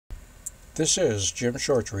This is Jim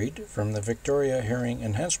Shortreed from the Victoria Herring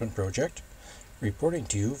Enhancement Project, reporting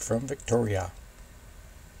to you from Victoria.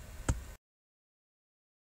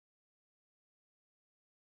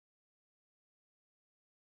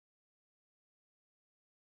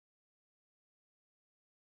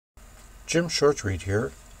 Jim Shortreed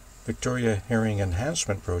here, Victoria Herring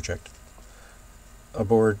Enhancement Project.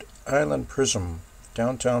 Aboard Island Prism,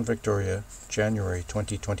 downtown Victoria, January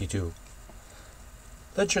 2022.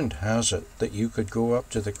 Legend has it that you could go up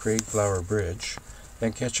to the Craigflower Bridge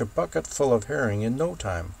and catch a bucket full of herring in no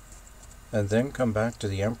time, and then come back to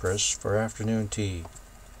the Empress for afternoon tea.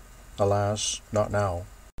 Alas, not now.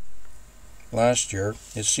 Last year,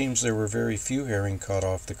 it seems there were very few herring caught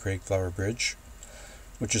off the Craigflower Bridge,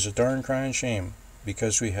 which is a darn crying shame,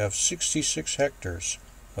 because we have 66 hectares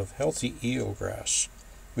of healthy eelgrass,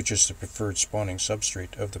 which is the preferred spawning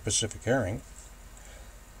substrate of the Pacific herring,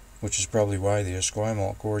 which is probably why the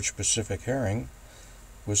Esquimalt Gorge Pacific Herring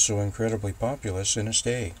was so incredibly populous in its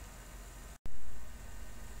day.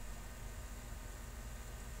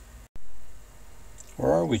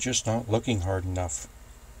 Or are we just not looking hard enough?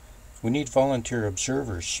 We need volunteer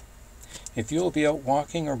observers. If you'll be out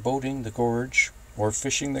walking or boating the gorge or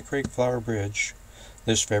fishing the Craigflower Bridge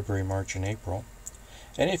this February, March, and April,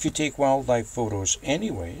 and if you take wildlife photos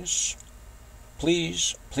anyways,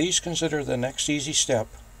 please consider the next easy step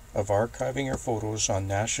of archiving your photos on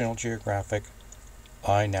National Geographic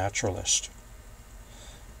iNaturalist.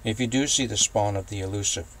 If you do see the spawn of the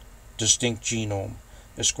elusive, distinct genome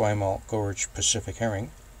Esquimalt Gorge Pacific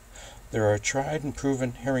Herring, there are tried and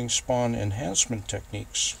proven herring spawn enhancement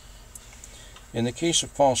techniques. In the case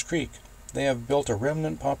of Falls Creek, they have built a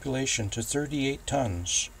remnant population to 38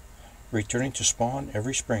 tons, returning to spawn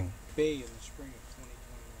every spring. Bay in the spring of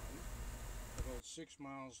 2021, about 6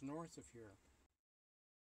 miles north of here.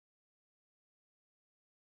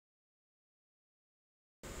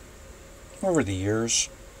 Over the years,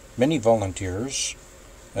 many volunteers,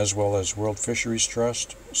 as well as World Fisheries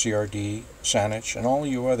Trust, CRD, Saanich, and all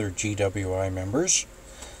you other GWI members,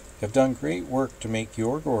 have done great work to make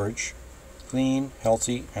your gorge clean,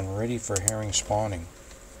 healthy, and ready for herring spawning.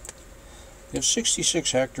 If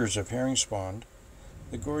 66 hectares of herring spawned,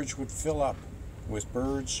 the gorge would fill up with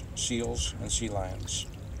birds, seals, and sea lions,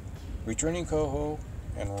 returning coho,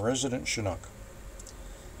 and resident chinook.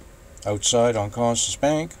 Outside on Constance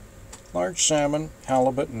Bank, large salmon,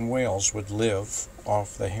 halibut, and whales would live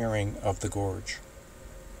off the herring of the gorge.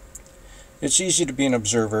 It's easy to be an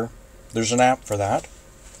observer. There's an app for that.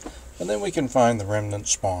 And then we can find the remnant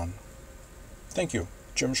spawn. Thank you.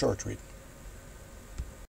 Jim Shortreed.